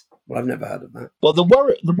says, well, I've never heard of that. Well, the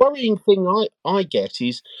worrying thing I get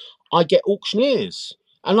is I get auctioneers,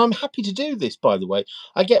 and I'm happy to do this, by the way.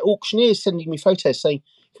 I get auctioneers sending me photos saying,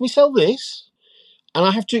 can we sell this? And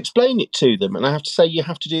I have to explain it to them, and I have to say, you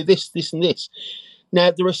have to do this, this, and this.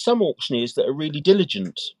 Now, there are some auctioneers that are really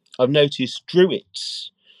diligent. I've noticed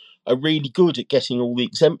Druids are really good at getting all the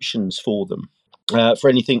exemptions for them, for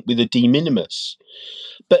anything with a de minimis.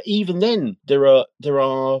 But even then, there are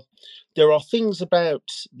things about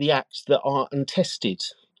the Act that are untested,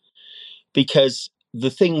 because the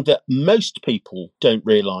thing that most people don't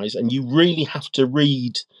realise, and you really have to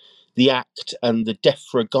read the Act and the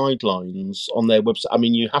DEFRA guidelines on their website. I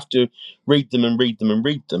mean, you have to read them and read them and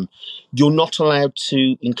read them. You're not allowed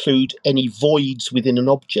to include any voids within an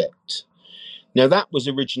object. Now, that was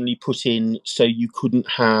originally put in so you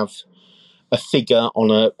couldn't have a figure on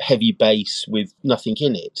a heavy base with nothing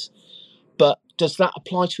in it. But does that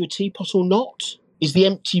apply to a teapot or not? Is the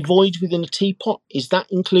empty void within a teapot, is that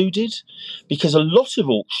included? Because a lot of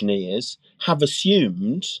auctioneers have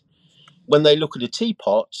assumed when they look at a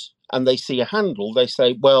teapot and they see a handle, they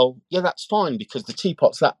say, well, yeah, that's fine because the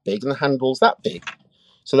teapot's that big and the handle's that big.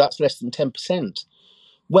 So that's less than 10%.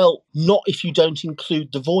 Well, not if you don't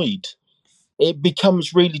include the void. It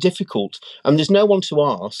becomes really difficult and there's no one to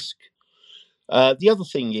ask. The other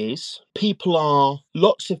thing is,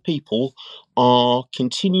 lots of people are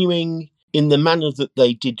continuing in the manner that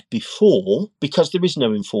they did before because there is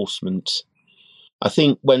no enforcement. I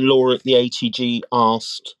think when Laura at the ATG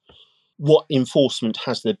asked, what enforcement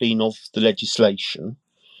has there been of the legislation?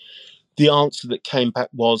 The answer that came back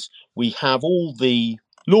was, we have all the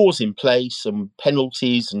laws in place and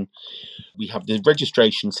penalties, and we have the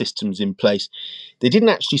registration systems in place. They didn't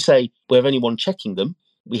actually say we have anyone checking them.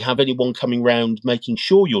 We have anyone coming round making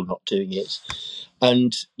sure you're not doing it.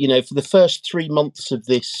 And, for the first 3 months of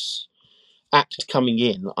this Act coming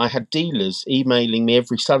in, I had dealers emailing me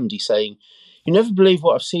every Sunday saying, you never believe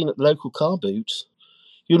what I've seen at the local car boot.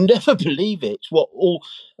 You'll never believe it.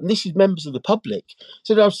 And this is members of the public.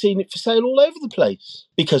 So I've seen it for sale all over the place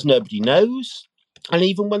because nobody knows. And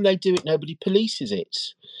even when they do it, nobody polices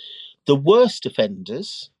it. The worst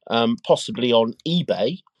offenders, possibly on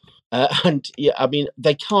eBay,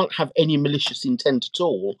 they can't have any malicious intent at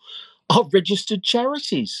all, are registered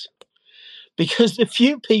charities. Because the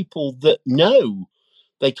few people that know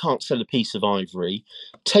they can't sell a piece of ivory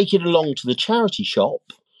take it along to the charity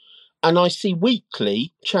shop. And I see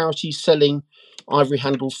weekly charities selling ivory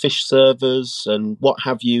handled fish servers and what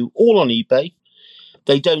have you, all on eBay.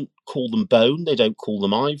 They don't call them bone, they don't call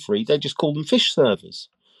them ivory, they just call them fish servers.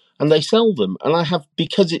 And they sell them. And I have,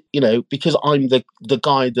 because I'm the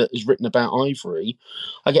guy that has written about ivory,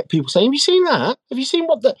 I get people saying, have you seen that? Have you seen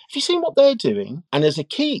what they're doing? And as a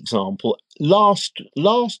key example, last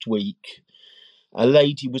week, a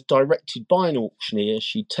lady was directed by an auctioneer.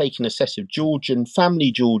 She'd taken a set of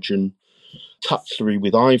family Georgian cutlery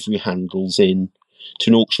with ivory handles in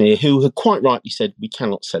to an auctioneer who had quite rightly said, we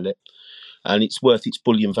cannot sell it and it's worth its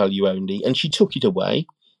bullion value only. And she took it away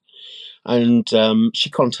and she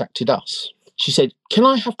contacted us. She said, can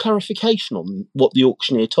I have clarification on what the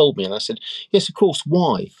auctioneer told me? And I said, yes, of course.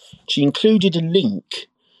 Why? She included a link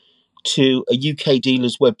to a UK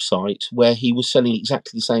dealer's website where he was selling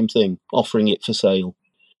exactly the same thing, offering it for sale.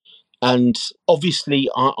 And obviously,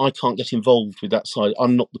 I can't get involved with that side.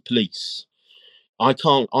 I'm not the police. I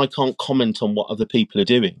can't comment on what other people are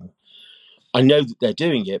doing. I know that they're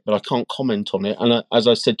doing it, but I can't comment on it. And as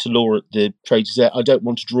I said to Laura at the Traders there, I don't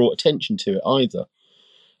want to draw attention to it either,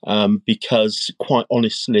 because quite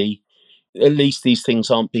honestly, at least these things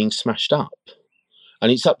aren't being smashed up.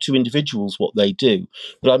 And it's up to individuals what they do.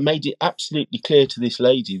 But I made it absolutely clear to this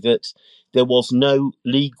lady that there was no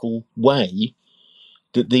legal way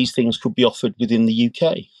that these things could be offered within the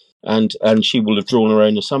UK. And she will have drawn her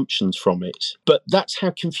own assumptions from it. But that's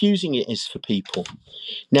how confusing it is for people.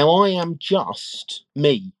 Now, I am just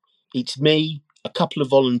me. It's me, a couple of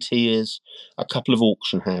volunteers, a couple of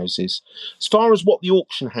auction houses. As far as what the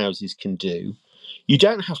auction houses can do, you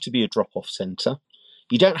don't have to be a drop-off centre.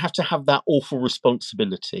 You don't have to have that awful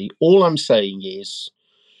responsibility. All I'm saying is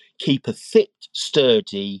keep a thick,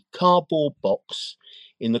 sturdy cardboard box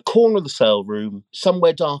in the corner of the sale room,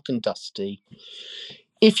 somewhere dark and dusty.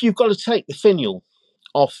 If you've got to take the finial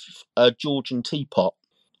off a Georgian teapot.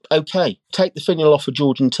 Okay, take the finial off a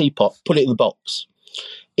Georgian teapot, put it in the box.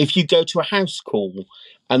 If you go to a house call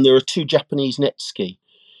and there are 2 Japanese netsuke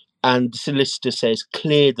and the solicitor says,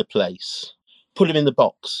 clear the place, put them in the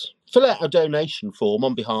box. Fill out a donation form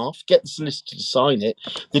on behalf, get the solicitor to sign it.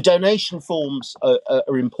 The donation forms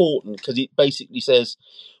are important because it basically says,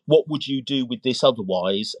 what would you do with this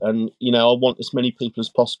otherwise? And, I want as many people as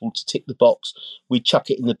possible to tick the box. We'd chuck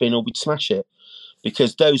it in the bin or we'd smash it,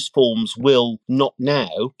 because those forms will, not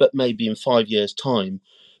now, but maybe in 5 years' time,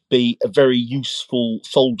 be a very useful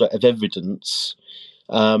folder of evidence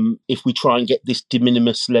if we try and get this de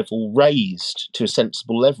minimis level raised to a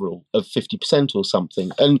sensible level of 50% or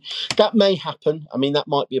something. And that may happen. I mean, that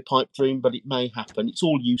might be a pipe dream, but it may happen. It's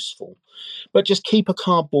all useful. But just keep a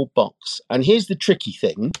cardboard box. And here's the tricky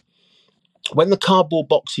thing. When the cardboard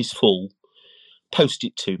box is full, post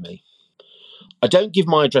it to me. I don't give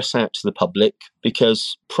my address out to the public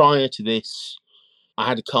because prior to this, I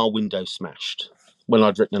had a car window smashed when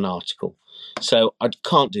I'd written an article. So I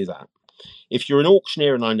can't do that. If you're an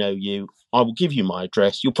auctioneer and I know you, I will give you my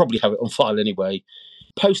address. You'll probably have it on file anyway.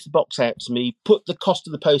 Post the box out to me, put the cost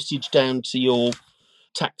of the postage down to your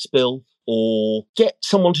tax bill, or get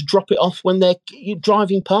someone to drop it off when they're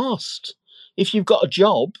driving past. If you've got a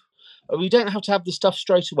job, you don't have to have the stuff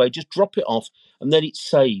straight away. Just drop it off and then it's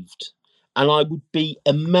saved. And I would be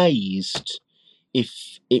amazed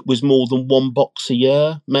if it was more than 1 box a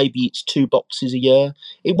year. Maybe it's 2 boxes a year.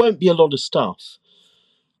 It won't be a lot of stuff.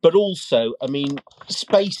 But also, I mean,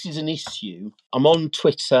 space is an issue. I'm on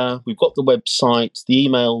Twitter. We've got the website. The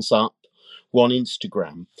email's up. We're on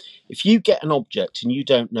Instagram. If you get an object and you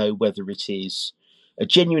don't know whether it is a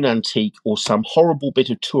genuine antique or some horrible bit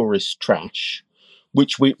of tourist trash,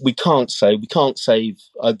 which we can't say. We can't save.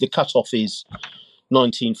 The cut-off is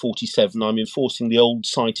 1947. I'm enforcing the old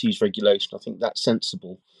CITES regulation. I think that's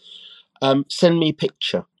sensible. Send me a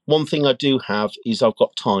picture. One thing I do have is I've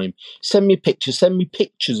got time. Send me a picture. Send me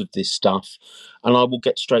pictures of this stuff, and I will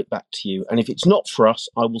get straight back to you. And if it's not for us,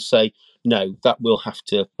 I will say, no, that will have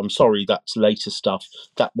to, I'm sorry, that's later stuff.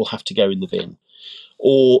 That will have to go in the bin.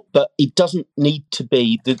 But it doesn't need to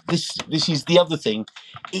be, this is the other thing,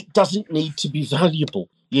 it doesn't need to be valuable.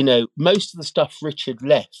 Most of the stuff Richard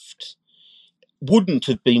left wouldn't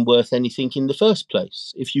have been worth anything in the first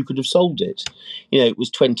place if you could have sold it. It was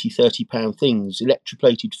 £20-30 things,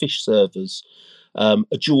 electroplated fish servers, a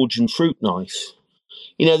Georgian fruit knife.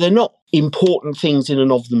 They're not important things in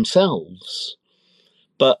and of themselves,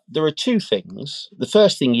 but there are 2 things. The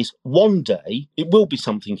first thing is, one day it will be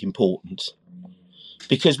something important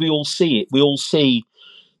because we all see it. We all see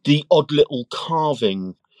the odd little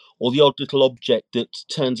carving or the odd little object that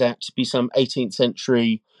turns out to be some 18th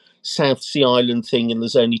century South Sea Island thing, and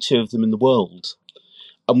there's only 2 of them in the world.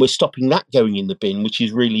 And we're stopping that going in the bin, which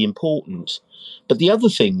is really important. But the other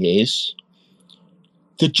thing is,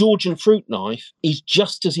 the Georgian fruit knife is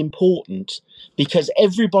just as important because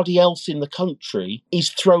everybody else in the country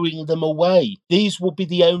is throwing them away. These will be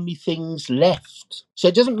the only things left. So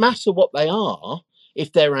it doesn't matter what they are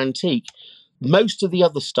if they're antique. Most of the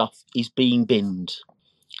other stuff is being binned.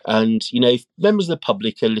 And, if members of the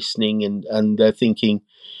public are listening and they're thinking,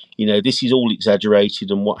 this is all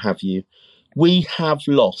exaggerated and what have you, we have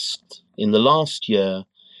lost in the last year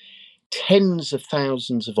tens of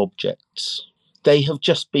thousands of objects. They have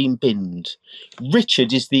just been binned.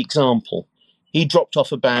 Richard is the example. He dropped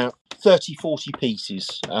off about 30, 40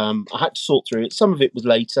 pieces. I had to sort through it. Some of it was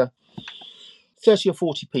later. 30 or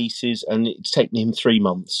 40 pieces, and it's taken him 3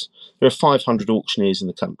 months. There are 500 auctioneers in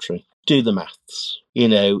the country. Do the maths.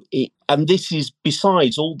 And this is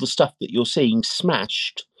besides all the stuff that you're seeing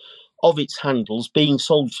smashed of its handles being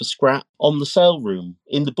sold for scrap on the sale room,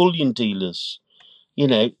 in the bullion dealers.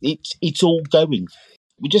 It's all going.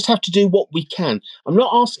 We just have to do what we can. I'm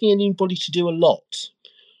not asking anybody to do a lot.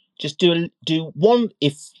 Just do one.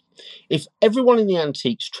 If everyone in the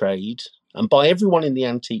antiques trade, and by everyone in the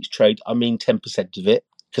antiques trade, I mean 10% of it,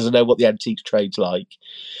 because I know what the antiques trade's like.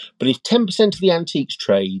 But if 10% of the antiques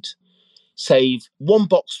trade save 1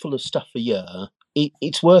 box full of stuff a year,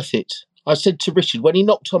 it's worth it. I said to Richard when he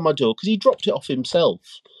knocked on my door, because he dropped it off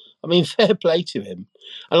himself. I mean, fair play to him.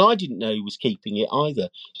 And I didn't know he was keeping it either.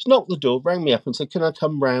 Just knocked the door, rang me up and said, can I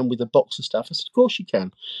come round with a box of stuff? I said, of course you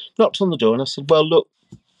can. Knocked on the door and I said, well, look,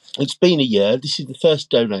 it's been a year. This is the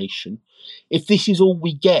first donation. If this is all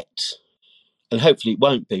we get, and hopefully it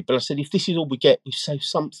won't be, but I said, if this is all we get, we've saved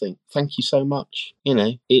something. Thank you so much.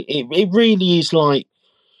 It really is like,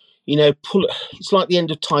 it's like the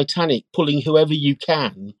end of Titanic, pulling whoever you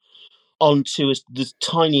can onto the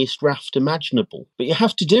tiniest raft imaginable. But you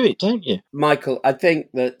have to do it, don't you? Michael, I think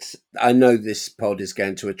that I know this pod is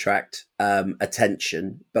going to attract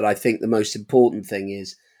attention, but I think the most important thing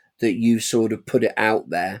is that you sort of put it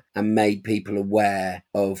out there and made people aware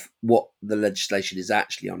of what the legislation is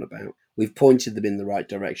actually on about. We've pointed them in the right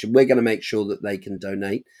direction. We're going to make sure that they can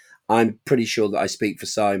donate. I'm pretty sure that I speak for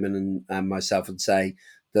Simon and myself and say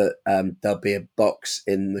that there'll be a box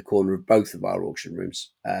in the corner of both of our auction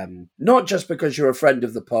rooms. Not just because you're a friend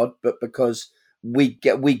of the pod, but because we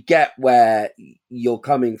get where you're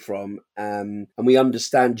coming from, and we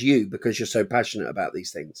understand you because you're so passionate about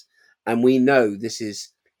these things. And we know this is,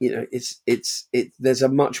 there's a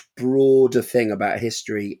much broader thing about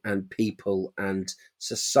history and people and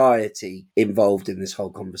society involved in this whole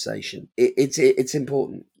conversation. It's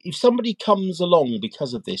important. If somebody comes along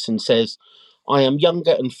because of this and says, I am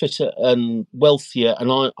younger and fitter and wealthier,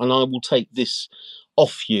 and I will take this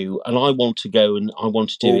off you, and I want to go and I want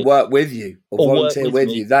to do it, or work with you, or volunteer with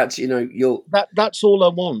you. That's that's all I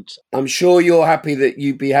want. I'm sure you're happy that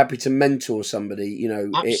you'd be happy to mentor somebody,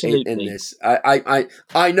 Absolutely. in this.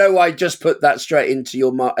 I know I just put that straight into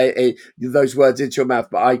your those words into your mouth,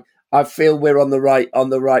 but I feel we're on the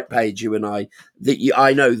right page, you and I.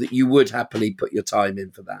 I know that you would happily put your time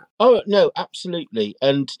in for that. Oh no, absolutely,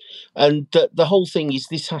 and the whole thing is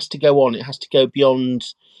this has to go on. It has to go beyond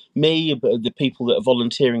me, the people that are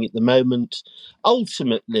volunteering at the moment.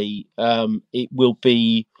 Ultimately, it will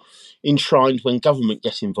be enshrined when government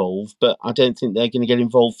gets involved, but I don't think they're going to get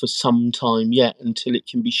involved for some time yet until it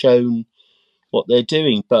can be shown what they're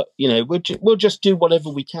doing. But we'll just do whatever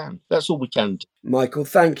we can. That's all we can do. Michael,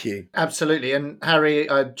 thank you. Absolutely. And Harry,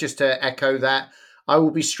 just to echo that, I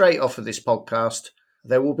will be straight off of this podcast.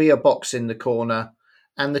 There will be a box in the corner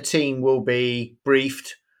and the team will be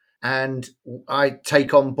briefed. And I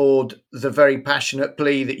take on board the very passionate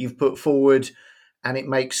plea that you've put forward. And it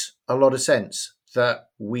makes a lot of sense that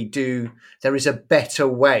there is a better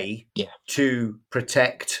way to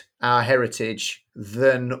protect our heritage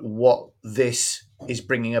than what this is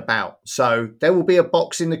bringing about. So there will be a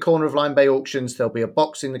box in the corner of Lyme Bay Auctions. There'll be a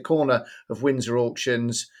box in the corner of Windsor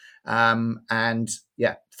Auctions.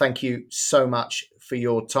 Thank you so much for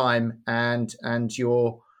your time and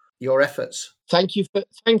your efforts. Thank you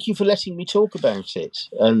for letting me talk about it.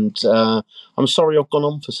 And I'm sorry I've gone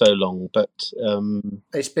on for so long, but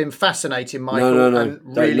it's been fascinating, Michael. No.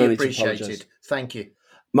 And really appreciated. Thank you.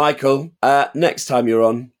 Michael, next time you're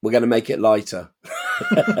on, we're going to make it lighter.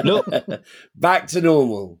 Look, back to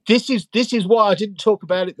normal. This is why I didn't talk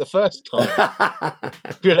about it the first time.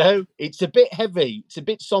 It's a bit heavy, it's a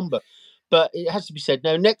bit somber, but it has to be said.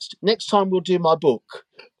 No, next time we'll do my book.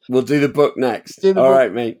 We'll do the book next. All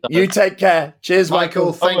right, mate. You take care. Cheers,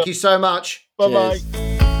 Michael. Thank you so much. Bye-bye.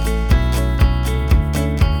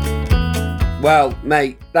 Well,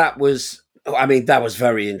 mate, that was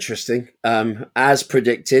very interesting. As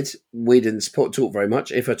predicted, we didn't talk very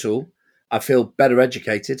much, if at all. I feel better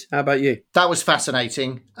educated. How about you? That was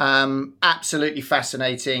fascinating. Absolutely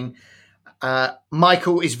fascinating.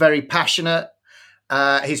 Michael is very passionate.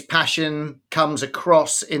 His passion comes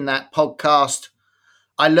across in that podcast.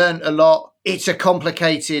 I learned a lot. It's a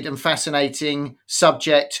complicated and fascinating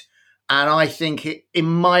subject. And I think, in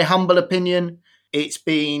my humble opinion, it's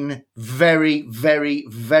been very, very,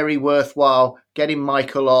 very worthwhile getting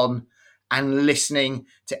Michael on and listening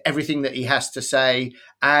to everything that he has to say.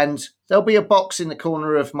 And there'll be a box in the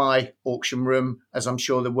corner of my auction room, as I'm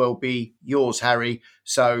sure there will be yours, Harry.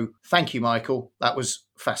 So thank you, Michael. That was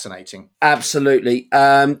fascinating. Absolutely.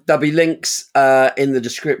 There'll be links in the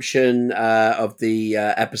description of the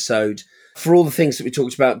episode for all the things that we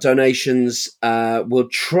talked about, donations. We'll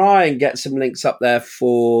try and get some links up there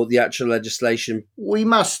for the actual legislation. We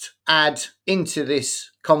must add into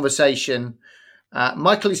this conversation,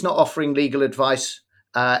 Michael is not offering legal advice.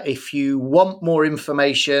 If you want more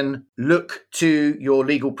information, look to your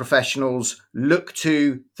legal professionals, look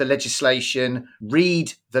to the legislation,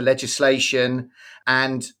 read the legislation,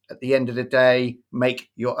 and at the end of the day, make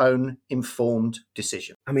your own informed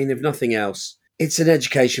decision. I mean, if nothing else, it's an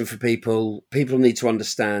education for people. People need to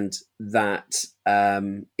understand that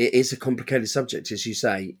it is a complicated subject, as you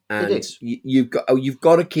say, and you've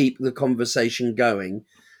got to keep the conversation going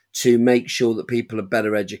to make sure that people are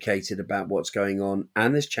better educated about what's going on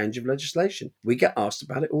and this change of legislation. We get asked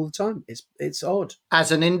about it all the time. It's odd.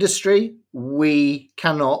 As an industry, we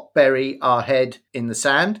cannot bury our head in the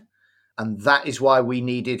sand. And that is why we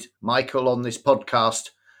needed Michael on this podcast.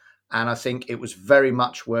 And I think it was very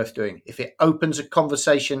much worth doing. If it opens a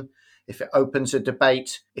conversation, if it opens a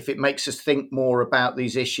debate, if it makes us think more about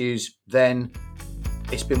these issues, then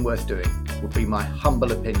it's been worth doing, would be my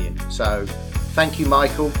humble opinion. So thank you,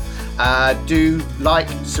 Michael. Do like,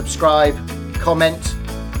 subscribe, comment,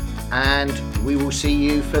 and we will see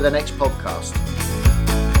you for the next podcast.